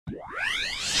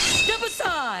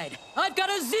side. I've got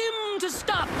a Zim to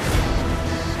stop.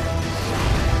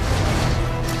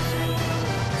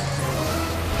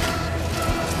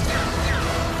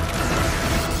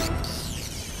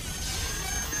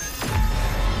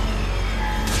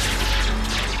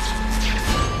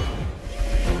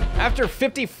 After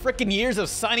 50 frickin' years of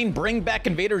signing Bring Back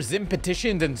Invader Zim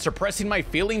petitions and suppressing my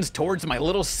feelings towards my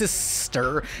little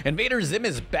sister, Invader Zim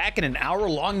is back in an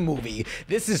hour-long movie.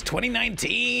 This is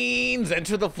 2019's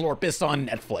Enter the Florpus on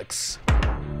Netflix.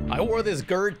 I wore this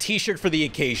GERD t-shirt for the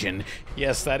occasion.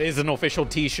 Yes, that is an official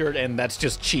t-shirt, and that's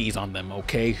just cheese on them,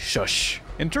 okay? Shush.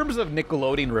 In terms of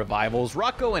Nickelodeon revivals,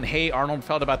 Rocco and Hey Arnold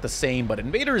felt about the same, but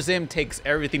Invader Zim takes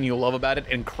everything you love about it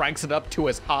and cranks it up to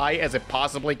as high as it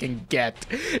possibly can get.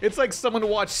 It's like someone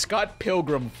watched Scott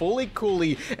Pilgrim, Fully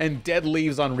Cooley, and Dead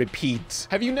Leaves on repeat.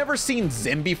 Have you never seen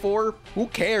Zim before? Who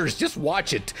cares? Just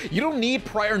watch it. You don't need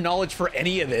prior knowledge for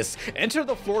any of this. Enter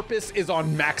the Florpus is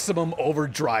on maximum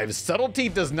overdrive. Subtlety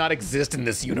does not exist in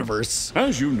this universe.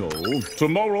 As you know,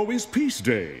 tomorrow is Peace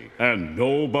Day, and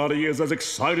nobody is as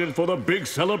excited for the big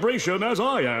celebration as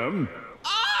I am.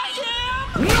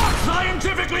 I am Not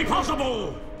scientifically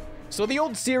possible! So the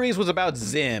old series was about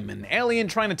Zim, an alien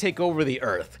trying to take over the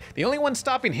Earth. The only one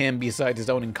stopping him, besides his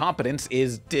own incompetence,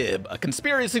 is Dib, a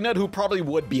conspiracy nut who probably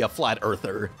would be a flat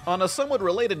earther. On a somewhat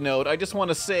related note, I just want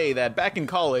to say that back in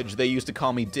college, they used to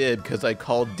call me Dib because I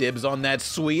called dibs on that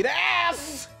sweet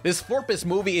ass! This Florpus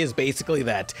movie is basically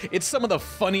that. It's some of the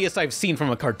funniest I've seen from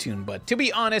a cartoon, but to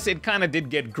be honest, it kinda did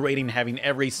get grating having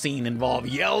every scene involve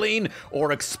yelling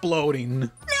or exploding. Let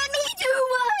me do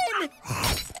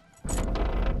one!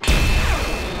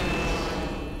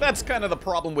 That's kind of the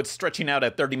problem with stretching out a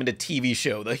 30-minute TV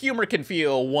show. The humor can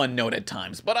feel one note at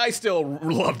times, but I still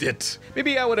loved it.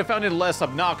 Maybe I would have found it less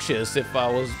obnoxious if I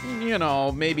was, you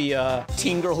know, maybe a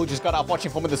teen girl who just got off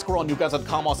watching Home with the Squirrel on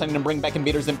newguys.com while sending them Bring Back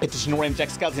Invaders and petition wearing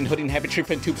Jack Scouts and hoodie and habit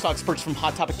treatment tube socks purchased from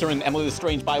Hot Topic during Emily the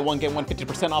Strange buy one get one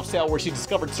 50% off sale, where she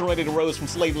discovered Serenity Rose from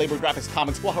slave labor graphics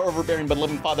comics while her overbearing but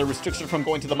loving father restricts her from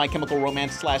going to the My Chemical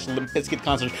Romance / Limp Bizkit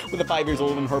concert with a 5 years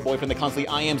old and her boyfriend that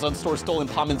constantly IMs on store stolen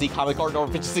Palm and Z comic art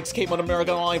over 56K on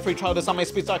American online free trial. This on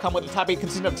myspace.com with a top 8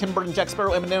 consisting of Tim Burton, Jack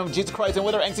Sparrow, Eminem, Jesus Christ, and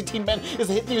whether angsty teen man is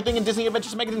a hit new thing in Disney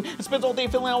Adventures magazine and spends all day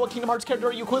filling out what Kingdom Hearts character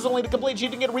are you quiz only to complain she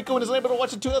didn't get Rico and is unable to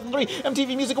watch the 2003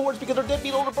 MTV Music Awards because her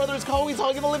deadbeat older brother is always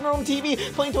hogging the living room TV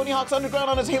playing Tony Hawk's Underground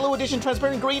on his Halo Edition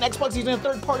transparent green Xbox using a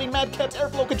third-party Mad Catz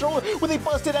airflow controller with a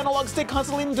busted analog stick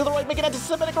constantly leaning to the right, making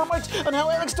anti-Semitic remarks on how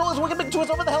Eric stole his wicked big twist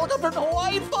over the helicopter in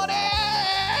Hawaii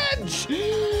footage!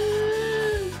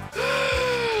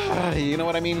 You know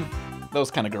what I mean?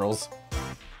 Those kind of girls.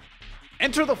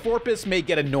 Enter the Florpus may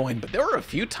get annoying, but there were a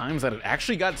few times that it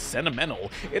actually got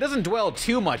sentimental. It doesn't dwell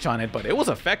too much on it, but it was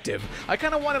effective. I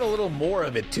kind of wanted a little more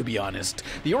of it, to be honest.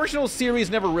 The original series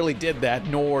never really did that,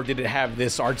 nor did it have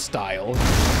this art style.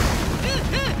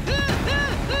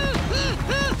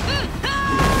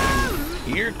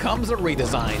 Here comes a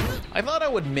redesign. I thought I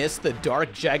would miss the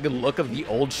dark, jagged look of the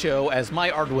old show as my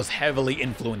art was heavily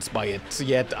influenced by it,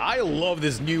 yet I love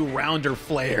this new rounder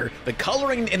flair. The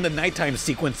coloring in the nighttime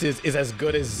sequences is as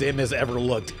good as Zim has ever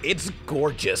looked. It's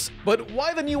gorgeous. But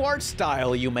why the new art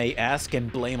style, you may ask, and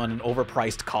blame on an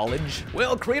overpriced college?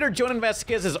 Well, creator Jonan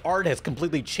Vasquez's art has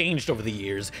completely changed over the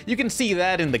years. You can see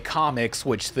that in the comics,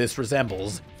 which this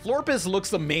resembles. Florpus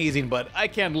looks amazing, but I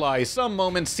can't lie, some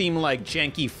moments seem like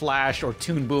janky Flash or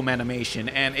Toon Boom animation,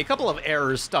 and a couple of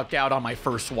errors stuck out on my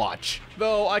first watch.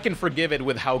 Though I can forgive it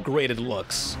with how great it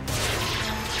looks.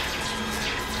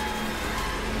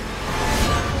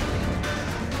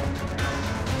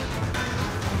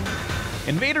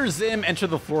 Invader Zim Enter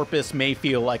the Florpus may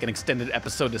feel like an extended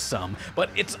episode to some, but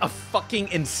it's a fucking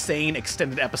insane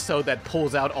extended episode that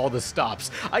pulls out all the stops.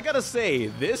 I gotta say,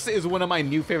 this is one of my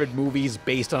new favorite movies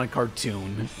based on a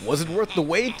cartoon. Was it worth the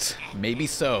wait? Maybe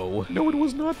so. No, it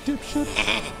was not, dipshit.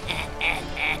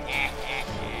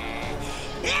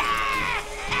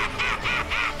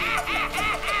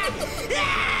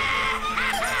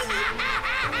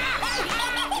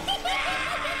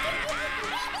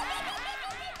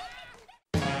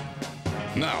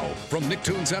 Now, from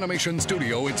Nicktoons Animation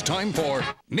Studio, it's time for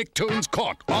Nicktoons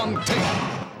Caught on Tape.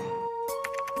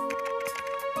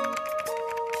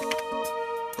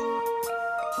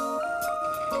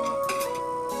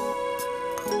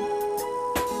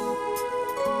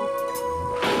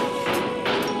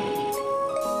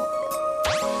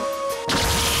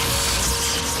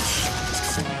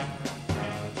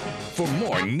 For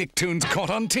more Nicktoons Caught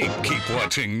on Tape, keep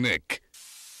watching Nick.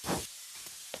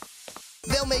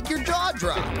 They'll make your jaw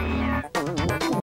drop.